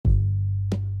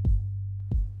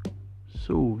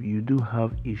So, you do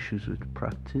have issues with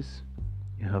practice,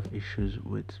 you have issues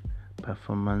with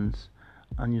performance,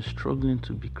 and you're struggling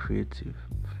to be creative.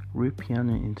 Ray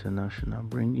Piano International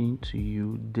bringing to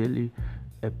you daily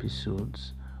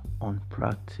episodes on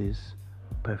practice,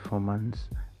 performance,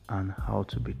 and how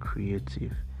to be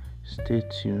creative. Stay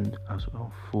tuned as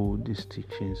well for these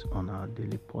teachings on our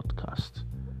daily podcast.